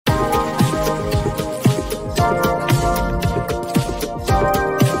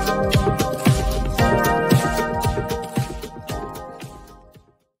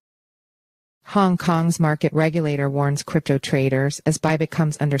Hong Kong's market regulator warns crypto traders as Bybit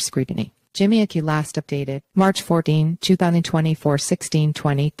comes under scrutiny. Jimiaki last updated, March 14, 2024,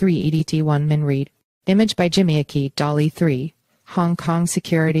 16:23 EDT. 1 min read. Image by Jimiaki. DALL-E 3. Hong Kong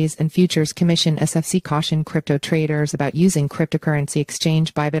Securities and Futures Commission (SFC) cautioned crypto traders about using cryptocurrency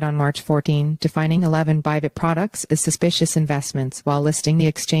exchange Bybit on March 14, defining 11 Bybit products as suspicious investments while listing the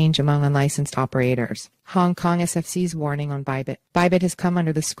exchange among unlicensed operators. Hong Kong SFC's warning on Bybit. Bybit has come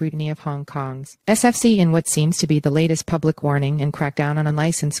under the scrutiny of Hong Kong's SFC in what seems to be the latest public warning and crackdown on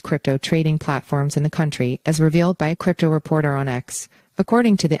unlicensed crypto trading platforms in the country, as revealed by a crypto reporter on X.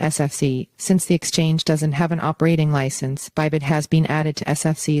 According to the SFC, since the exchange doesn't have an operating license, Bybit has been added to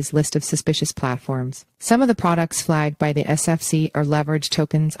SFC's list of suspicious platforms. Some of the products flagged by the SFC are leverage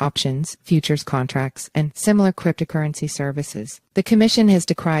tokens, options, futures contracts, and similar cryptocurrency services. The Commission has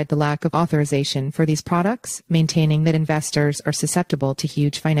decried the lack of authorization for these products, maintaining that investors are susceptible to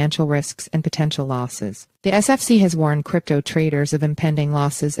huge financial risks and potential losses. The SFC has warned crypto traders of impending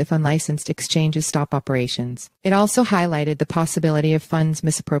losses if unlicensed exchanges stop operations. It also highlighted the possibility of funds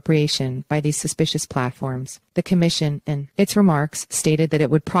misappropriation by these suspicious platforms. The Commission, in its remarks, stated that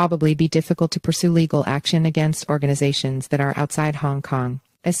it would probably be difficult to pursue legal action against organizations that are outside Hong Kong.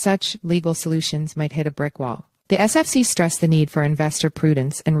 As such, legal solutions might hit a brick wall. The SFC stressed the need for investor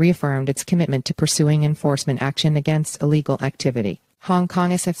prudence and reaffirmed its commitment to pursuing enforcement action against illegal activity. Hong Kong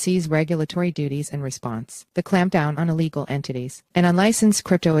SFC's regulatory duties and response. The clampdown on illegal entities and unlicensed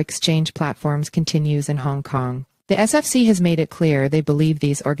crypto exchange platforms continues in Hong Kong. The SFC has made it clear they believe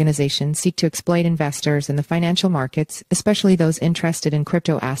these organizations seek to exploit investors in the financial markets, especially those interested in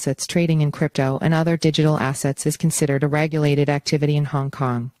crypto assets. Trading in crypto and other digital assets is considered a regulated activity in Hong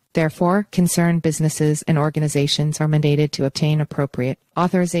Kong. Therefore, concerned businesses and organizations are mandated to obtain appropriate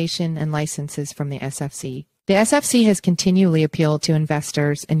authorization and licenses from the SFC. The SFC has continually appealed to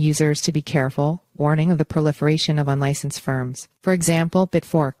investors and users to be careful, warning of the proliferation of unlicensed firms. For example,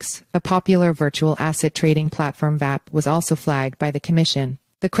 Bitforks, a popular virtual asset trading platform VAP, was also flagged by the Commission.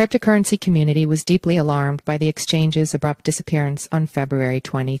 The cryptocurrency community was deeply alarmed by the exchange's abrupt disappearance on February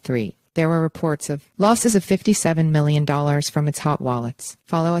 23. There were reports of losses of $57 million from its hot wallets.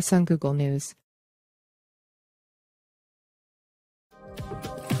 Follow us on Google News.